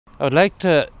I would like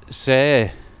to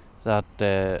say that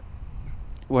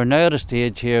we're now at a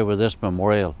stage here with this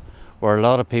memorial where a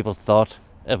lot of people thought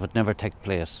it would never take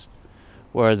place,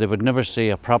 where they would never see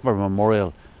a proper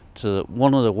memorial to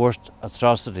one of the worst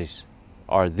atrocities,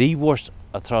 or the worst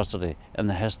atrocity in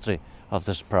the history of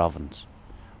this province.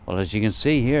 Well, as you can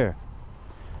see here,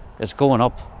 it's going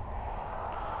up.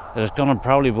 It is going to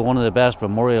probably be one of the best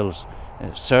memorials,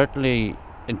 certainly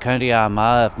in County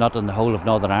Armagh, if not in the whole of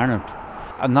Northern Ireland.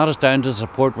 And that is down to the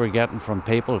support we're getting from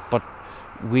people, but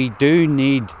we do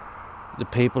need the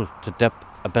people to dip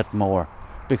a bit more,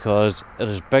 because it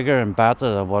is bigger and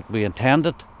better than what we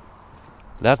intended.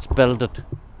 Let's build it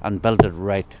and build it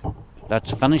right.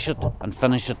 Let's finish it and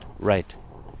finish it right.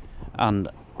 And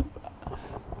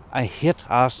I hate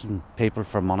asking people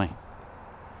for money,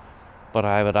 but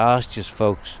I would ask you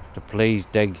folks to please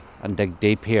dig and dig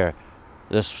deep here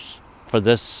for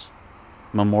this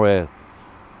memorial,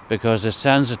 because it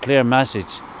sends a clear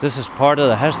message. This is part of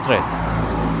the history,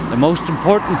 the most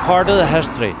important part of the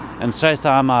history in South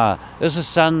Armagh. This is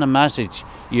sending a message.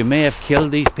 You may have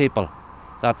killed these people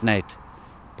that night,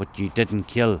 but you didn't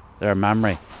kill their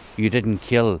memory. You didn't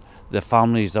kill the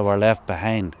families that were left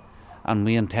behind. And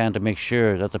we intend to make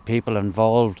sure that the people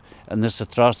involved in this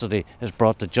atrocity is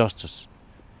brought to justice.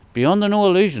 Beyond no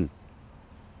illusion,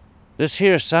 this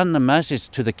here is sending a message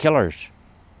to the killers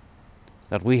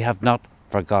that we have not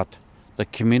forgot. The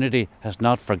community has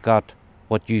not forgot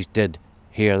what you did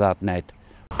here that night.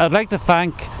 I'd like to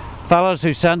thank fellas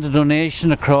who sent a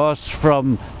donation across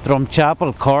from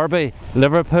Drumchapel, Corby,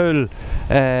 Liverpool,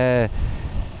 the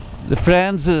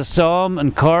Friends of the Somme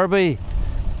in Corby,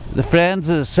 the Friends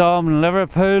of the Somme in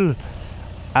Liverpool,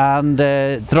 and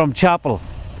Drumchapel.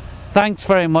 Thanks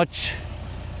very much.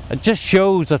 It just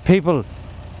shows that people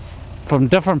from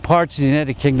different parts of the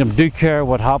United Kingdom do care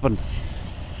what happened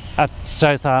at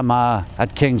South Armagh,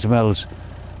 at Kingsmill.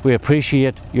 We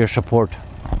appreciate your support.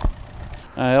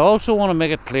 I also want to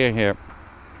make it clear here,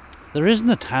 there is an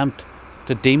attempt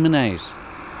to demonise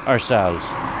ourselves.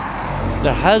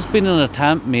 There has been an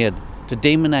attempt made to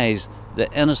demonise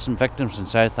the innocent victims in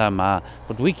South Armagh,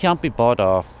 but we can't be bought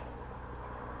off.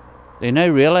 They now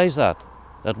realise that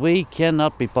we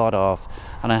cannot be bought off.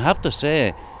 And I have to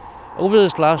say, over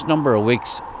this last number of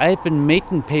weeks, I've been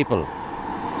meeting people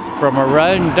from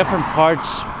around different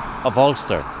parts of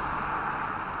Ulster.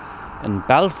 In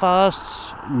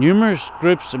Belfast, numerous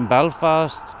groups in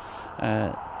Belfast,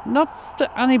 not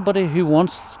to anybody who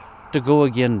wants to go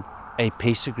against a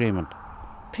peace agreement.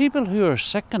 People who are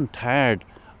sick and tired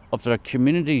of their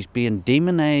communities being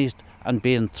demonised and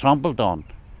being trampled on,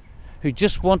 who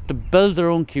just want to build their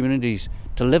own communities,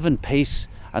 to live in peace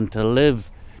and to live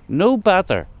no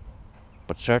better,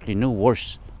 but certainly no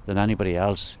worse than anybody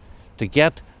else, to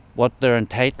get what they're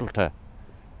entitled to.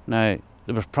 Now,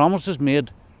 there was promises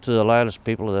made to the loyalist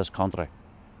people of this country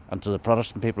and to the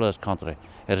Protestant people of this country.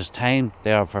 It is time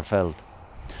they are fulfilled.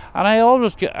 And I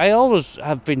always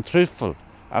have been truthful,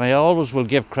 and I always will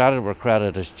give credit where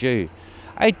credit is due.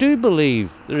 I do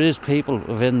believe there is people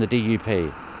within the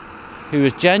DUP who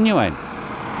is genuine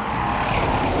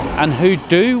and who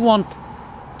do want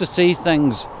to see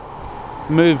things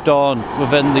moved on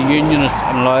within the unionist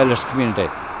and loyalist community.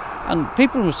 And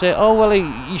people will say, oh well,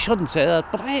 you shouldn't say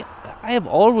that, but I have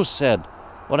always said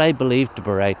what I believe to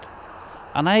be right.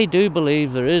 And I do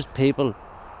believe there is people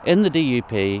in the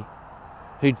DUP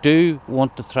who do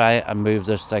want to try and move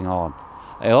this thing on.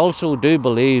 I also do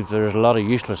believe there's a lot of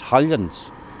useless hellions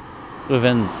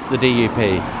within the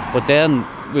DUP, but then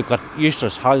we've got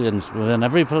useless hellions within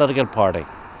every political party.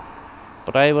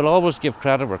 But I will always give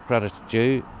credit where credit's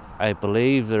due. I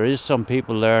believe there is some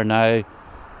people there now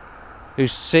who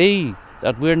see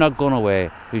that we're not going away,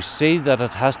 who see that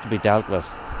it has to be dealt with,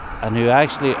 and who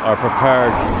actually are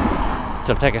prepared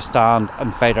to take a stand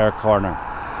and fight our corner.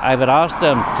 I would ask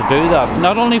them to do that,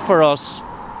 not only for us,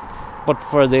 but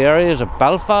for the areas of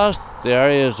Belfast, the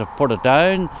areas of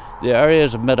Portadown, the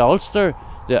areas of Mid-Ulster,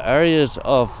 the areas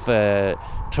of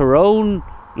Tyrone,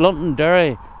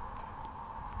 Londonderry.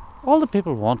 All the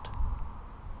people want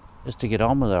is to get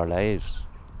on with their lives.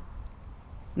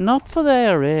 Not for the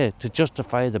IRA to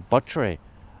justify the butchery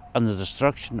and the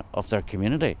destruction of their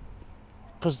community,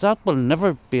 because that will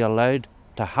never be allowed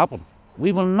to happen.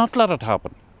 We will not let it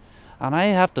happen. And I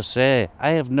have to say,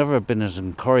 I have never been as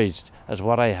encouraged as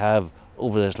what I have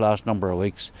over this last number of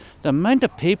weeks. The amount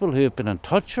of people who have been in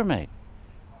touch with me,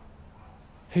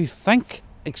 who think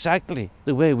exactly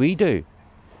the way we do.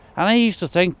 And I used to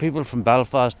think people from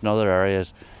Belfast and other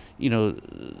areas, you know,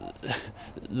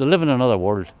 they live in another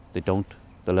world. They don't.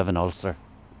 They live in Ulster.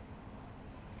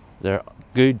 They're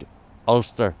good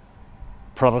Ulster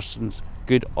Protestants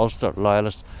good Ulster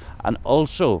loyalists, and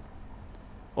also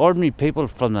ordinary people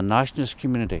from the nationalist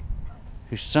community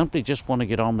who simply just want to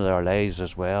get on with their lives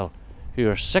as well, who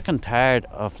are sick and tired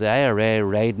of the IRA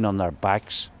riding on their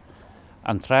backs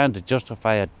and trying to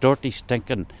justify a dirty,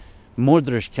 stinking,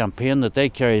 murderous campaign that they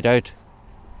carried out.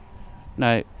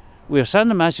 Now, we have sent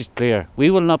the message clear: we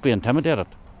will not be intimidated.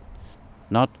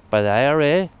 Not by the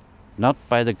IRA, not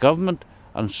by the government,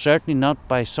 and certainly not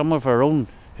by some of our own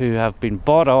who have been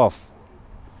bought off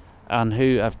and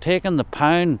who have taken the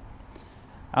pound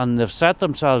and they've set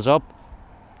themselves up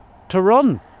to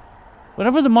run.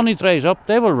 Whenever the money dries up,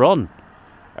 they will run.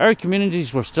 Our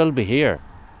communities will still be here.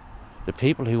 The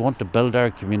people who want to build our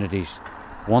communities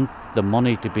want the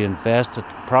money to be invested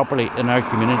properly in our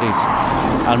communities,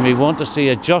 and we want to see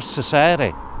a just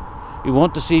society. We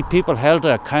want to see people held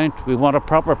to account. We want a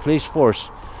proper police force.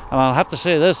 And I'll have to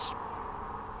say this: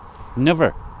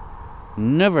 never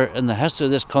in the history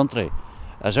of this country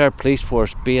has our police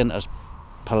force been as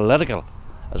political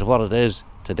as what it is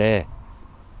today.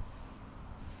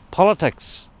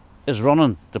 Politics is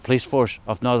running the police force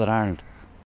of Northern Ireland.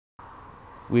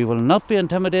 We will not be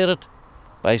intimidated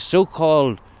by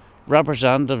so-called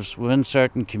representatives within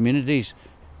certain communities.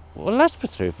 Well, let's be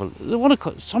truthful.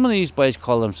 Some of these boys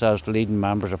call themselves the leading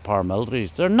members of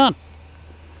paramilitaries. They're not.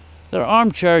 They're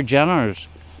armchair generals.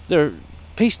 They're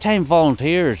peacetime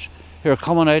volunteers who are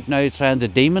coming out now trying to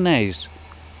demonise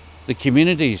the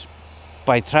communities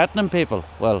by threatening people.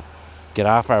 Well, get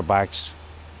off our backs.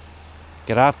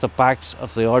 Get off the backs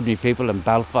of the ordinary people in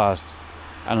Belfast,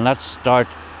 and let's start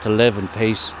to live in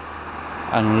peace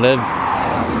and live.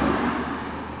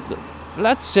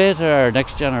 Let's say to our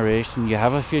next generation, you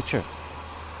have a future.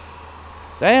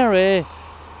 The IRA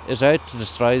is out to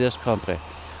destroy this country.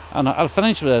 And I'll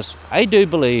finish with this. I do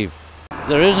believe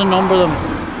there is a number of them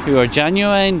who are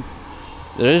genuine.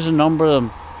 There is a number of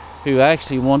them who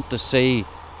actually want to see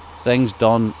things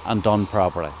done and done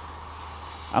properly.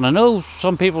 And I know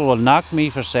some people will knock me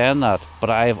for saying that, but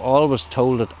I have always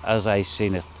told it as I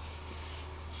seen it.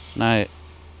 Now,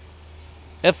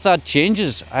 if that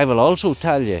changes, I will also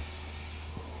tell you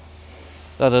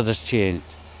that it has changed.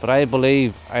 But I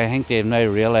think they've now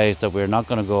realised that we're not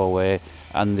going to go away,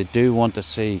 and they do want to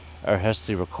see our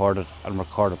history recorded and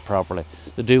recorded properly.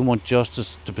 They do want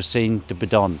justice to be seen, to be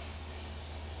done.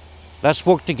 Let's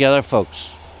work together,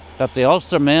 folks. That the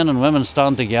Ulster men and women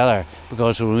stand together,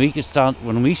 because when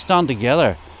we stand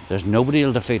together, there's nobody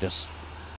will defeat us.